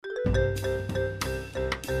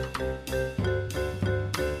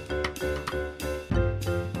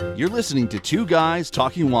You're listening to Two Guys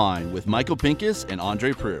Talking Wine with Michael Pincus and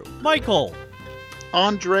Andre Proulx. Michael!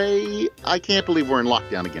 Andre, I can't believe we're in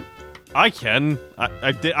lockdown again. I can.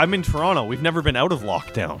 I'm in Toronto. We've never been out of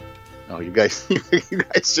lockdown. Oh, you guys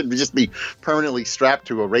should just be permanently strapped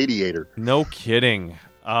to a radiator. No kidding.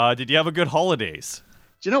 Did you have a good holidays?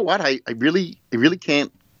 Do you know what? I really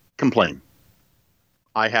can't complain.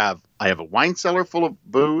 I have a wine cellar full of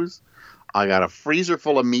booze. I got a freezer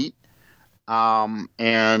full of meat.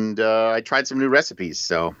 And I tried some new recipes,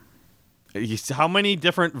 so. How many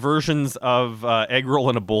different versions of egg roll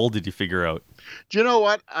in a bowl did you figure out? Do you know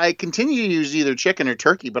what? I continue to use either chicken or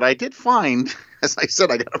turkey, but I did find, as I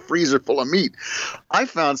said, I got a freezer full of meat. I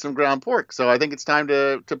found some ground pork, so I think it's time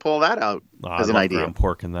to pull that out as an idea. Ground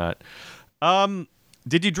pork in that.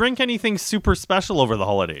 Did you drink anything super special over the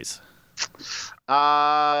holidays?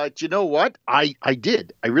 Do you know what? I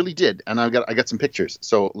did. I really did, and I got some pictures.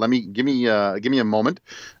 So give me a moment.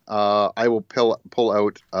 I will pull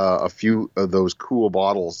out a few of those cool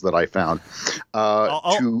bottles that I found.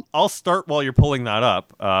 I'll start while you're pulling that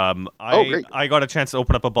up. I got a chance to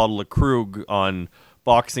open up a bottle of Krug on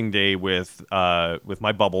Boxing Day with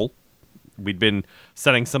my bubble. We'd been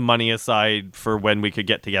setting some money aside for when we could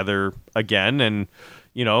get together again, and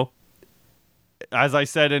as I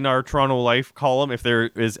said in our Toronto Life column, if there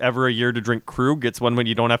is ever a year to drink Krug, it's one when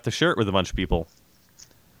you don't have to share it with a bunch of people.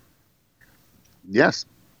 Yes.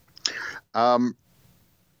 I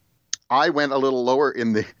went a little lower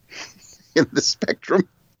in the spectrum.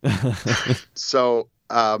 So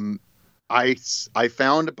I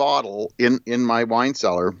found a bottle in my wine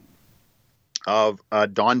cellar of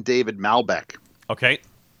Don David Malbec. Okay.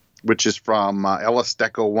 Which is from Ellis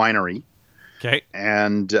Deco Winery. Okay.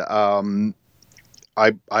 And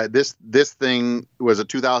this thing was a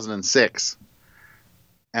 2006,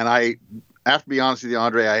 and I have to be honest with you,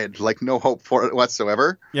 Andre, I had like no hope for it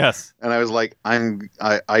whatsoever. Yes. And I was like,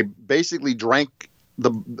 I basically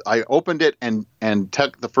I opened it and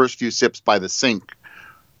took the first few sips by the sink,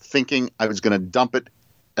 thinking I was going to dump it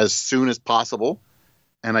as soon as possible,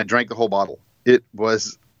 and I drank the whole bottle. It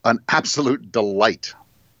was an absolute delight.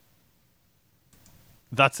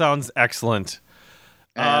 That sounds excellent.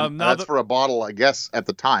 And that's for a bottle, I guess, at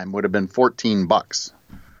the time would have been $14.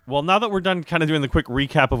 Well, now that we're done kind of doing the quick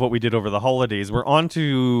recap of what we did over the holidays, we're on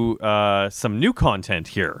to some new content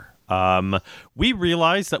here. We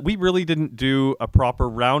realized that we really didn't do a proper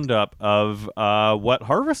roundup of what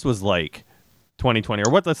harvest was like 2020,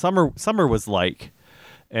 or what the summer was like.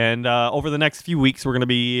 And over the next few weeks, we're going to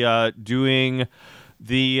be doing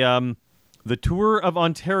the tour of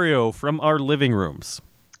Ontario from our living rooms.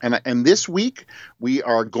 And this week, we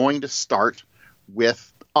are going to start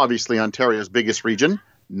with, obviously, Ontario's biggest region,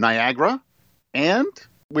 Niagara. And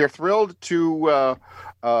we're thrilled to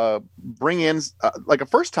bring in like a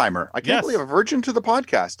first-timer. I can't believe a virgin to the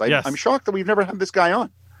podcast. I'm shocked that we've never had this guy on.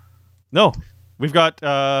 No. We've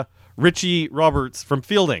got Richie Roberts from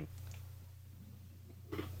Fielding.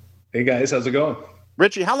 Hey, guys. How's it going?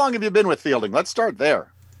 Richie, how long have you been with Fielding? Let's start there.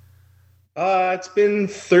 It's been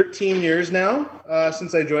 13 years now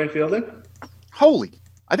since I joined Fielding. Holy!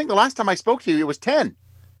 I think the last time I spoke to you, it was 10.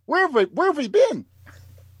 Where have we been?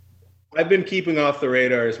 I've been keeping off the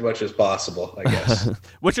radar as much as possible, I guess.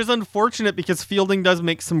 Which is unfortunate because Fielding does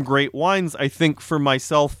make some great wines. I think for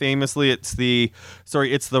myself, famously, it's the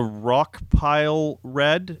Rock Pile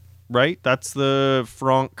Red, right? That's the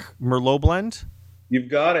Franck Merlot blend. You've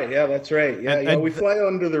got it. Yeah, that's right. Yeah, we fly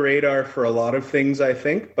under the radar for a lot of things, I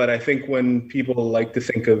think. But I think when people like to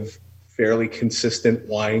think of fairly consistent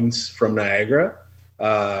wines from Niagara,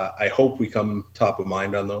 I hope we come top of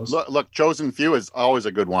mind on those. Look, Chosen Few is always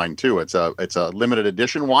a good wine too. It's a limited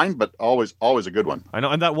edition wine, but always a good one. I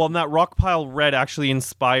know, and that Rock Pile Red actually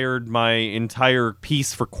inspired my entire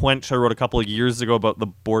piece for Quench I wrote a couple of years ago about the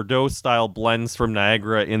Bordeaux style blends from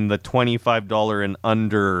Niagara in the $25 and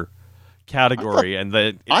under category.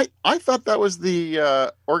 I thought that was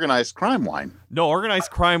the organized crime wine. No, organized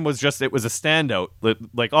crime was it was a standout.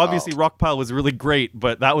 Like obviously Rockpile was really great,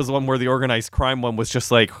 but that was one where the organized crime one was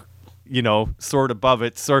just like, soared above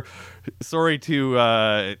it. Sorry to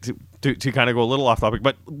kind of go a little off topic,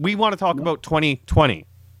 but we want to talk about 2020.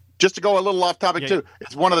 Just to go a little off topic too,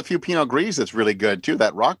 it's one of the few Pinot Gris that's really good too.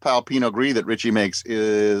 That Rockpile Pinot Gris that Richie makes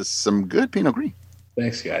is some good Pinot Gris.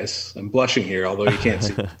 Thanks, guys. I'm blushing here, although you can't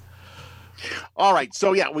see. All right,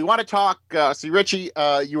 so we want to talk. So Richie,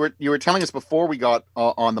 you were telling us before we got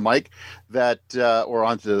on the mic that, or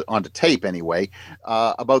onto tape anyway,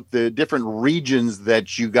 about the different regions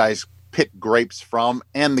that you guys pick grapes from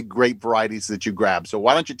and the grape varieties that you grab. So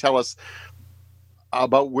why don't you tell us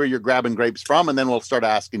about where you're grabbing grapes from, and then we'll start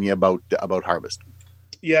asking you about harvest.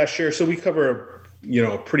 Yeah, sure. So we cover,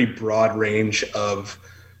 a pretty broad range of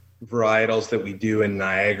varietals that we do in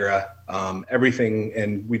Niagara. Everything,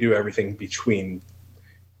 and we do everything between,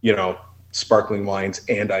 sparkling wines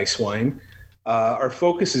and ice wine. Our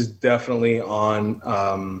focus is definitely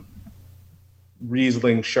on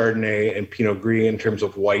Riesling, Chardonnay, and Pinot Gris in terms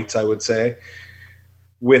of whites, I would say,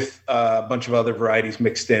 with a bunch of other varieties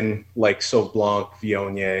mixed in, like Sauv Blanc,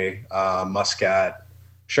 Viognier, Muscat,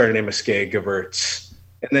 Chardonnay, Muscat, Gewurz.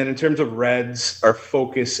 And then in terms of reds, our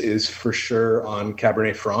focus is for sure on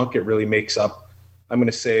Cabernet Franc. It really makes up, I'm going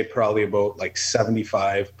to say, probably about like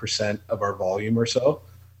 75% of our volume or so.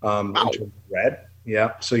 In terms of red.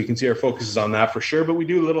 Yeah. So you can see our focus is on that for sure. But we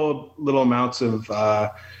do little amounts of,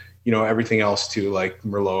 everything else too, like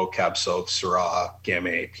Merlot, Cab Sauv, Syrah,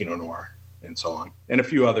 Gamay, Pinot Noir, and so on. And a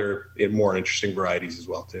few other more interesting varieties as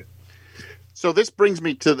well too. So this brings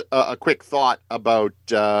me to a quick thought about,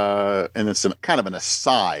 and it's kind of an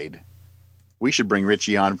aside. We should bring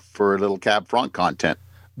Richie on for a little Cab Franc content.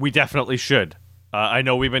 We definitely should. I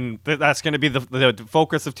know that's going to be the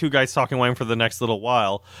focus of Two Guys Talking Wine for the next little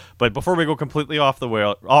while. But before we go completely off the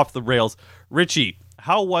rails, Richie,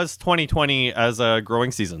 how was 2020 as a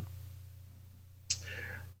growing season?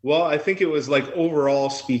 Well, I think it was, like, overall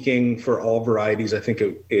speaking for all varieties, I think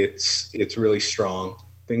it's really strong.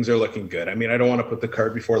 Things are looking good. I mean, I don't want to put the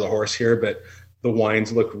cart before the horse here, but the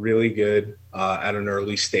wines look really good at an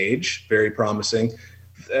early stage. Very promising.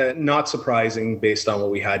 Not surprising based on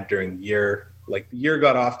what we had during the year. Like, the year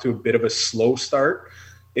got off to a bit of a slow start,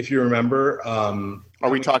 if you remember. Are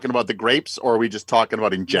we talking about the grapes, or are we just talking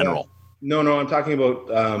about in general? No, I'm talking about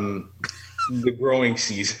the growing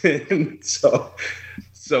season. So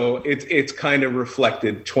it's kind of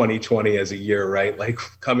reflected 2020 as a year, right? Like,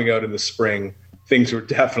 coming out in the spring, things were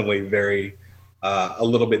definitely very a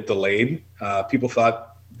little bit delayed. People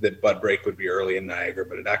thought that bud break would be early in Niagara,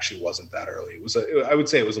 but it actually wasn't that early. I would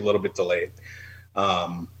say it was a little bit delayed.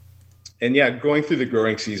 And yeah, going through the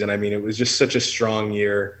growing season, I mean, it was just such a strong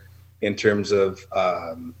year in terms of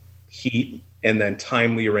heat and then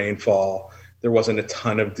timely rainfall. There wasn't a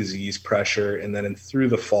ton of disease pressure. And then through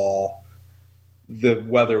the fall, the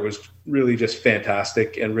weather was really just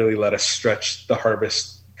fantastic and really let us stretch the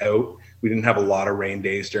harvest out. We didn't have a lot of rain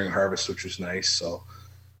days during harvest, which was nice. So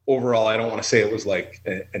overall, I don't want to say it was like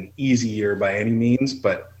an easy year by any means,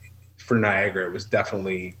 but for Niagara, it was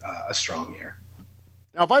definitely a strong year.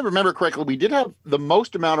 Now, if I remember correctly, we did have the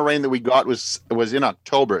most amount of rain that we got was in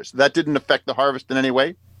October. So that didn't affect the harvest in any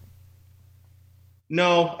way?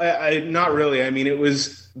 No, I not really. I mean,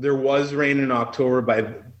 there was rain in October.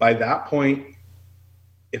 By that point,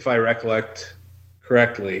 if I recollect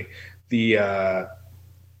correctly, a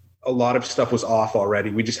lot of stuff was off already.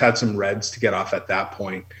 We just had some reds to get off at that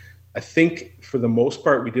point. I think for the most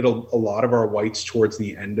part, we did a lot of our whites towards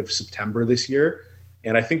the end of September this year.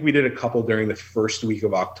 And I think we did a couple during the first week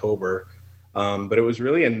of October. But it was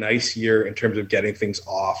really a nice year in terms of getting things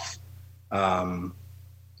off.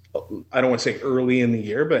 I don't want to say early in the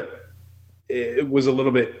year, but it was a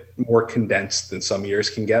little bit more condensed than some years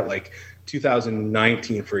can get. Like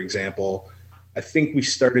 2019, for example, I think we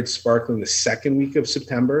started sparkling the second week of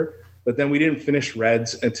September, but then we didn't finish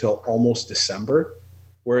reds until almost December.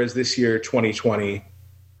 Whereas this year, 2020,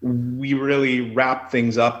 we really wrapped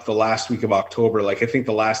things up the last week of October. Like, I think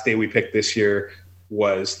the last day we picked this year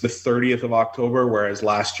was the 30th of October, whereas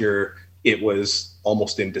last year it was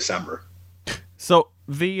almost in December. So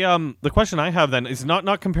the question I have then is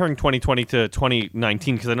not comparing 2020 to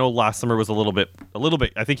 2019, because I know last summer was a little bit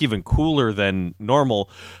I think even cooler than normal.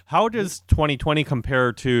 How does 2020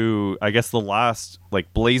 compare to, I guess, the last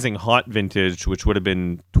like blazing hot vintage, which would have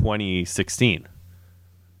been 2016?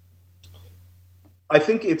 I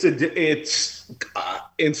think it's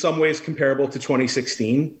in some ways comparable to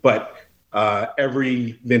 2016, but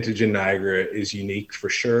every vintage in Niagara is unique for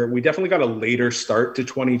sure. We definitely got a later start to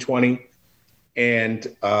 2020. And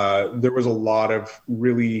there was a lot of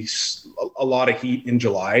heat in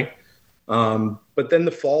July. But then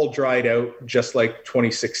the fall dried out just like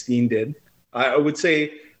 2016 did. I would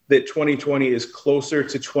say that 2020 is closer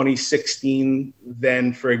to 2016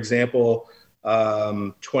 than, for example,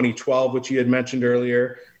 2012, which you had mentioned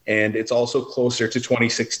earlier. And it's also closer to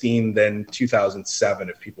 2016 than 2007,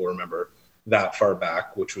 if people remember that far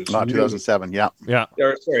back, which was 2007. Yeah.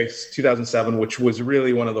 2007, which was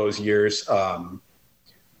really one of those years.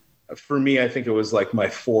 For me, I think it was like my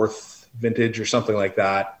fourth vintage or something like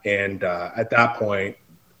that. And at that point,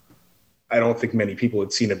 I don't think many people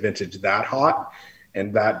had seen a vintage that hot.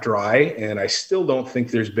 and that dry. And I still don't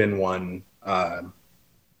think there's been one,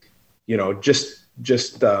 just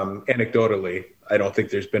anecdotally, I don't think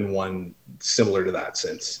there's been one similar to that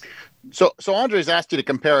since. So Andre's asked you to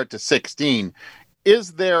compare it to 16.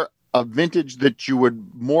 Is there a vintage that you would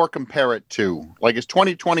more compare it to? Like, is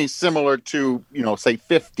 2020 similar to, say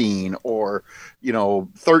 15 or,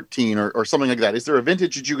 13 or something like that? Is there a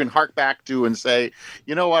vintage that you can hark back to and say,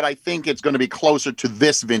 you know what, I think it's going to be closer to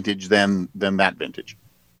this vintage than that vintage?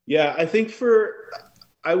 Yeah, I think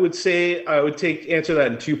I would answer that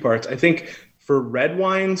in two parts. I think for red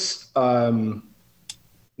wines,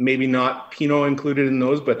 maybe not Pinot included in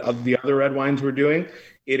those, but of the other red wines we're doing,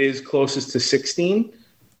 it is closest to 16.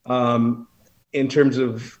 In terms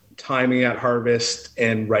of timing at harvest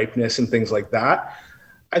and ripeness and things like that.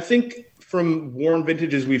 I think from warm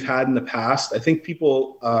vintages we've had in the past, I think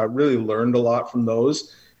people really learned a lot from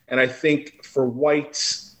those. And I think for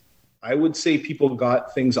whites, I would say people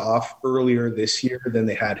got things off earlier this year than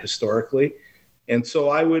they had historically. And so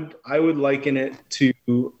I would liken it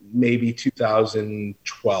to maybe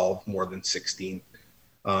 2012 more than 16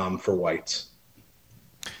 for whites.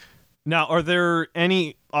 Now, are there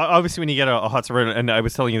any, obviously when you get a hot summer, and I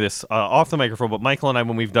was telling you this off the microphone, but Michael and I,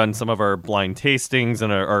 when we've done some of our blind tastings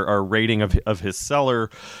and our rating of his cellar,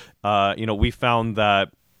 we found that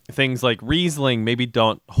things like Riesling maybe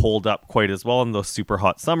don't hold up quite as well in those super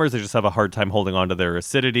hot summers. They just have a hard time holding on to their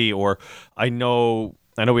acidity. Or I know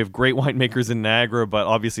we have great winemakers in Niagara, but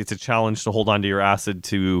obviously it's a challenge to hold on to your acid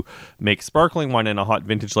to make sparkling wine in a hot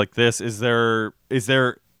vintage like this. Is there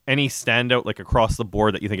any standout like across the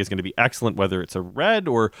board that you think is going to be excellent, whether it's a red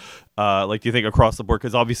or do you think across the board?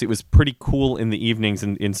 Because obviously it was pretty cool in the evenings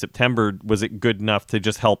in September. Was it good enough to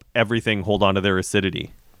just help everything hold on to their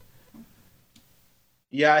acidity?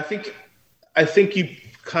 Yeah, I think you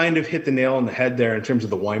kind of hit the nail on the head there in terms of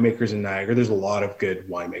the winemakers in Niagara. There's a lot of good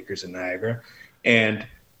winemakers in Niagara. And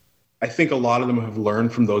I think a lot of them have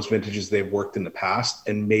learned from those vintages they've worked in the past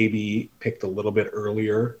and maybe picked a little bit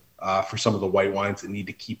earlier for some of the white wines that need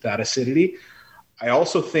to keep that acidity. I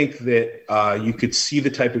also think that you could see the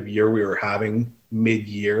type of year we were having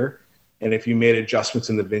mid-year. And if you made adjustments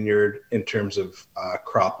in the vineyard in terms of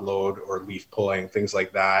crop load or leaf pulling, things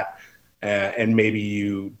like that, and maybe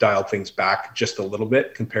you dialed things back just a little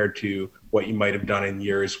bit compared to what you might have done in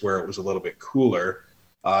years where it was a little bit cooler,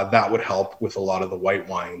 that would help with a lot of the white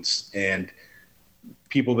wines. And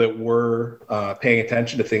people that were paying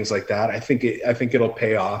attention to things like that, I think it'll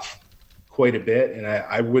pay off quite a bit. And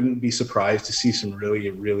I wouldn't be surprised to see some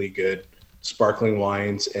really, really good sparkling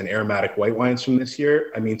wines and aromatic white wines from this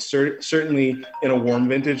year. I mean, certainly in a warm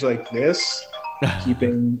vintage like this,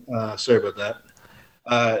 keeping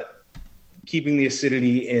keeping the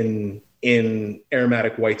acidity in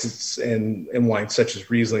aromatic whites and wines such as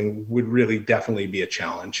Riesling would really definitely be a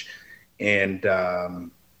challenge. And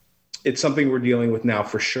it's something we're dealing with now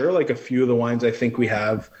for sure. Like a few of the wines I think we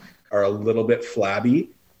have are a little bit flabby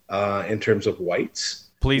in terms of whites.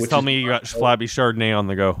 Please tell me you got flabby Chardonnay on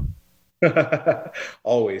the go.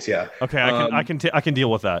 Always, yeah. Okay, I can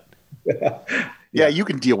deal with that. Yeah, you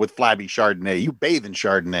can deal with flabby Chardonnay. You bathe in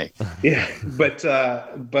Chardonnay. Yeah, but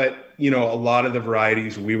a lot of the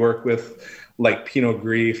varieties we work with, like Pinot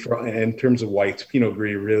Gris, in terms of whites, Pinot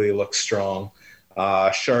Gris really looks strong.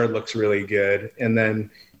 Chard looks really good, and then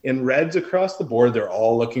in reds across the board, they're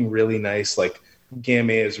all looking really nice. Like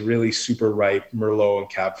Gamay is really super ripe. Merlot and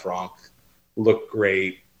Cab Franc look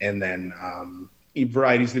great, and then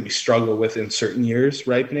varieties that we struggle with in certain years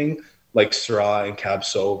ripening, like Syrah and Cab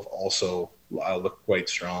Sauv, also look quite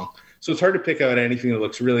strong. So it's hard to pick out anything that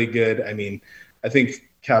looks really good. I mean, I think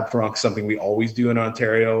Cab Franc is something we always do in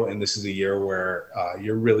Ontario, and this is a year where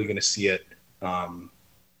you're really going to see it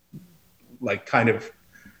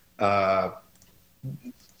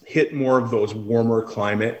hit more of those warmer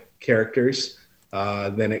climate characters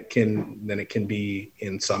than it can be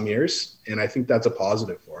in some years. And I think that's a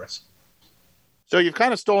positive for us. So you've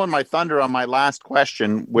kind of stolen my thunder on my last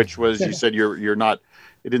question, which was you said you're not.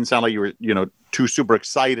 It didn't sound like you were too super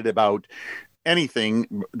excited about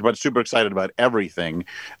anything, but super excited about everything.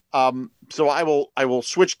 So I will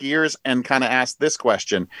switch gears and kind of ask this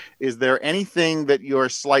question: is there anything that you're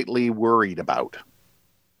slightly worried about?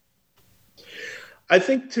 I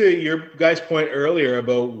think to your guys' point earlier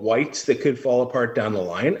about whites that could fall apart down the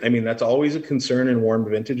line, I mean, that's always a concern in warm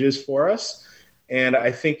vintages for us. And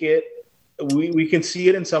I think we can see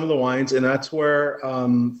it in some of the wines. And that's where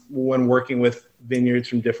when working with vineyards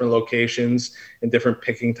from different locations and different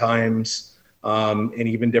picking times and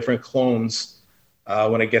even different clones,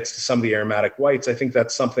 when it gets to some of the aromatic whites, I think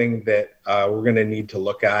that's something that we're going to need to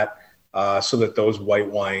look at so that those white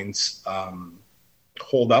wines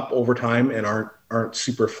hold up over time and aren't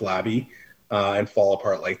super flabby and fall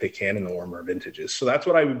apart like they can in the warmer vintages. So that's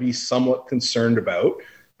what I would be somewhat concerned about.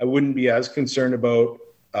 I wouldn't be as concerned about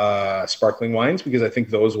sparkling wines because I think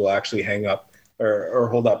those will actually hang up or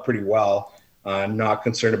hold up pretty well. Not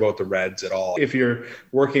concerned about the reds at all. If you're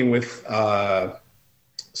working with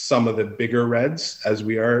some of the bigger reds, as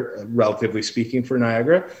we are, relatively speaking, for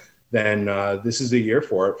Niagara, then this is the year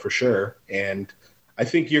for it, for sure. And I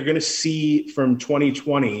think you're going to see from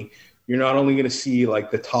 2020, you're not only going to see like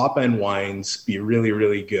the top end wines be really,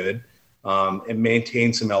 really good and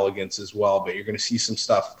maintain some elegance as well, but you're going to see some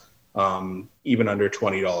stuff even under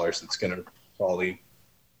 $20 that's going to probably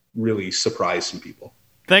really surprise some people.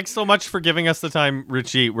 Thanks so much for giving us the time,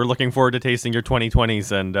 Richie. We're looking forward to tasting your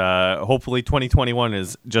 2020s, and hopefully 2021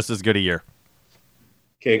 is just as good a year.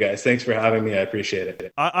 Okay, guys, thanks for having me. I appreciate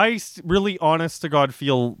it. I really, honest to God,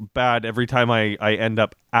 feel bad every time I end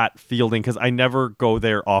up at Fielding because I never go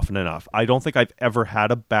there often enough. I don't think I've ever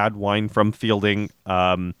had a bad wine from Fielding.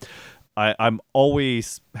 I'm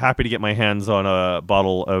always happy to get my hands on a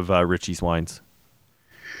bottle of Richie's wines.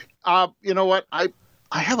 You know what?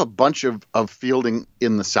 I have a bunch of Fielding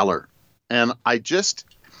in the cellar, and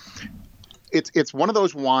it's one of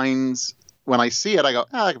those wines. When I see it, I go,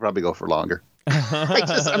 I could probably go for longer.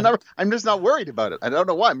 I'm just not worried about it. I don't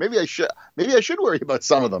know why. Maybe I should worry about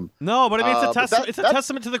some of them. No, but I mean, it's a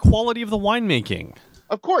testament to the quality of the winemaking.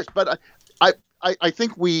 Of course, but I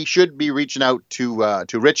think we should be reaching out to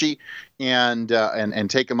Richie and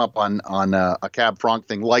take him up on a Cab Franc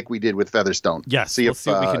thing like we did with Featherstone. Yes, see what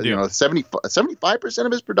we can do. 75%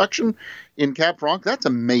 of his production in Cab Franc. That's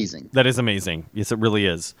amazing. That is amazing. Yes, it really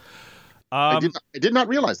is. I did not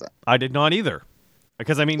realize that. I did not either.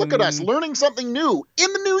 Because I mean, look at us learning something new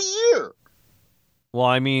in the new year. Well,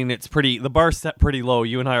 I mean, the bar's set pretty low.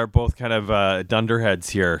 You and I are both kind of dunderheads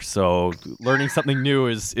here, so learning something new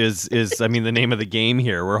is I mean, the name of the game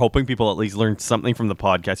here. We're hoping people at least learn something from the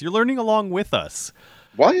podcast. You're learning along with us.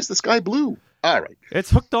 Why is the sky blue? All right, it's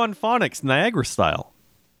Hooked on Phonics, Niagara style.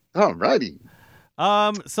 All righty.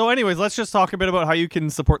 So anyways, let's just talk a bit about how you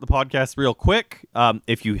can support the podcast real quick.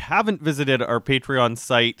 If you haven't visited our Patreon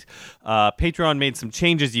site, Patreon made some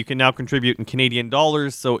changes. You can now contribute in Canadian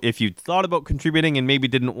dollars. So if you thought about contributing and maybe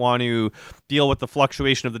didn't want to deal with the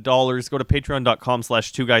fluctuation of the dollars, go to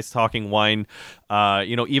patreon.com/2guystalkingwine.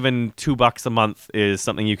 Even $2 a month is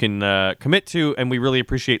something you can commit to, and we really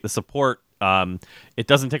appreciate the support. It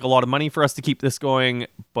doesn't take a lot of money for us to keep this going,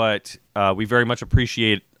 but we very much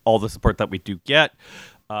appreciate all the support that we do get.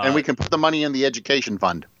 And we can put the money in the education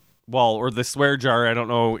fund. Well, or the swear jar. I don't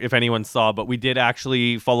know if anyone saw, but we did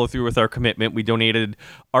actually follow through with our commitment. We donated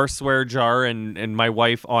our swear jar, and my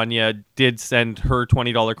wife, Anya, did send her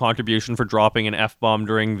 $20 contribution for dropping an F-bomb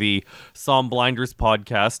during the Somm Blinders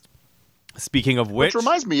podcast. Speaking of which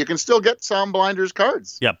reminds me, you can still get some Blinders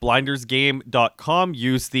cards. Yeah, blindersgame.com.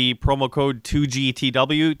 Use the promo code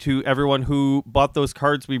 2GTW. To everyone who bought those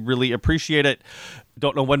cards, we really appreciate it.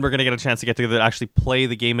 Don't know when we're going to get a chance to get together to actually play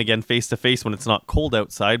the game again face to face when it's not cold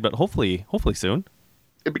outside, but hopefully soon.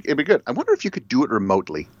 It'd be good. I wonder if you could do it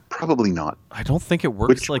remotely. Probably not. I don't think it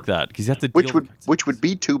works like that because you have to which would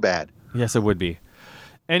be too bad. Yes, it would be.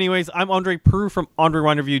 Anyways, I'm Andre Peru from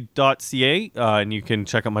AndreWineReview.ca, and you can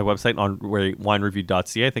check out my website,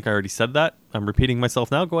 AndreWineReview.ca. I think I already said that. I'm repeating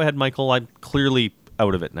myself now. Go ahead, Michael. I'm clearly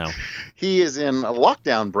out of it now. He is in a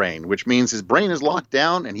lockdown brain, which means his brain is locked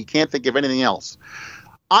down and he can't think of anything else.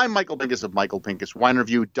 I'm Michael Pinkus of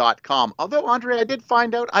MichaelPincusWineReview.com. Although, Andre, I did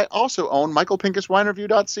find out I also own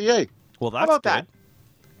MichaelPincusWineReview.ca. Well, that's How about good. that?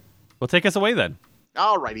 Well, take us away then.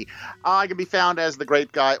 Alrighty. I can be found as The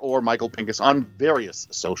Great Guy or Michael Pinkus on various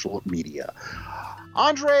social media.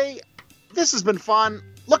 Andre, this has been fun.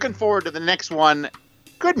 Looking forward to the next one.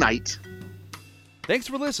 Good night. Thanks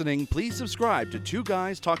for listening. Please subscribe to Two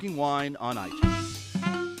Guys Talking Wine on iTunes.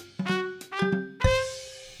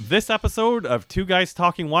 This episode of Two Guys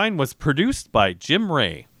Talking Wine was produced by Jim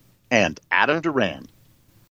Ray and Adam Duran.